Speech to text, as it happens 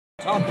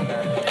Hey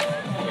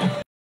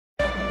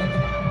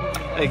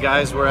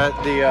guys, we're at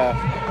the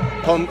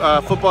home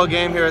football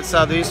game here at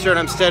Southeastern.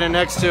 I'm standing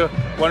next to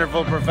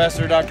wonderful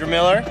Professor Dr.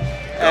 Miller,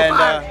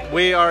 and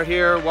we are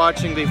here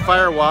watching the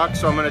fire walk,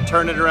 so I'm going to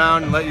turn it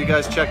around and let you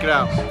guys check it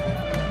out.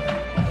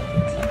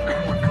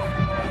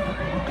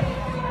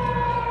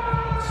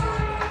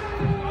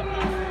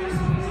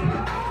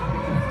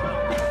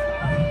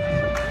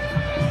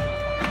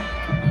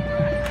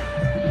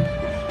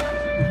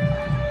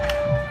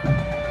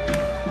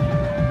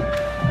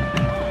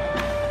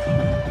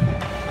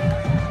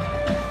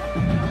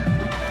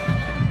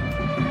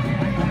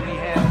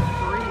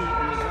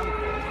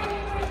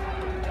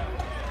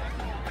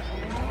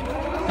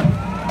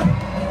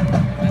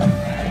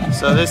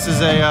 So this is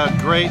a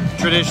great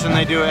tradition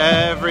they do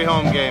every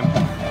home game.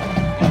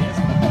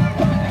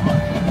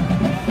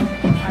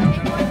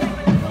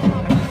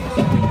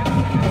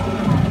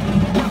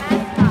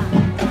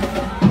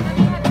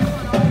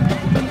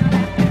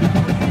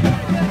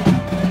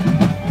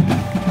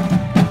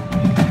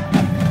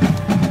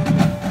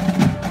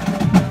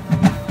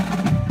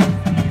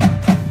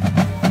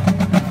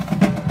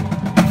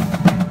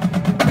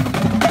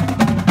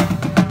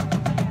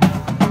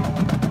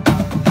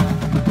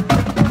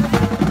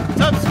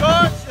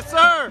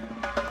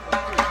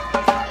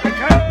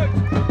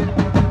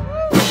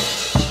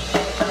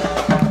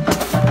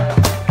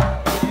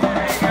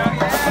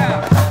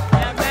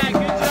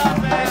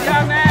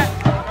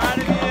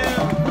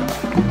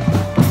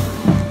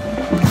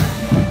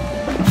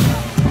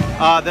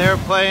 They're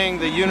playing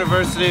the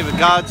University of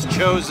God's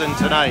Chosen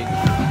tonight.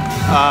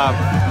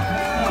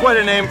 Quite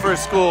a name for a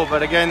school,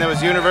 but again, that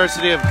was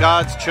University of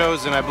God's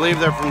Chosen. I believe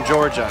they're from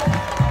Georgia.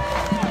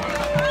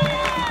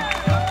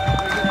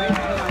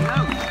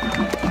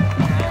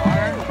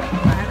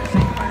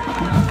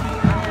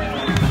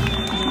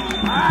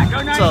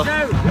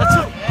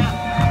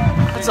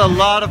 That's a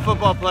lot of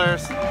football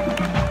players.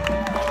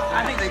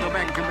 I think they go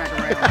back and come back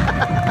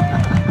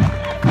around.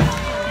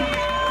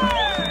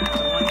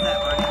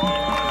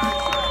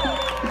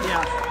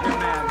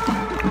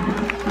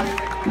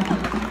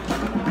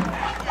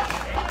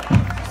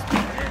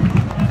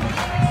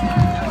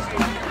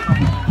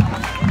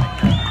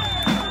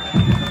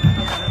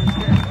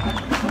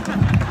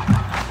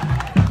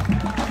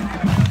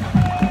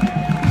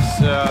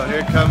 So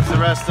here comes the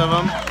rest of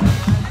them.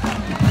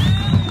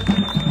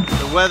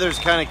 The weather's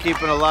kind of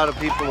keeping a lot of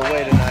people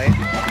away tonight.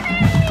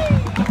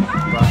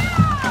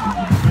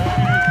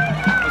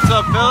 What's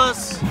up,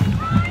 Phyllis?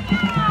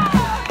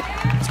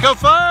 Let's go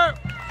fire!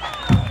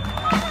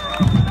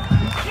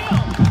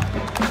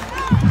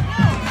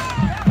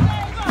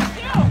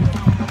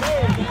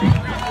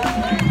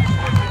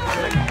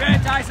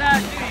 Good,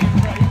 Tyson.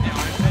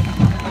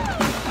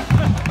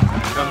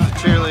 Here comes the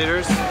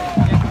cheerleaders.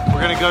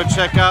 We're gonna go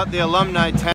check out the alumni tent.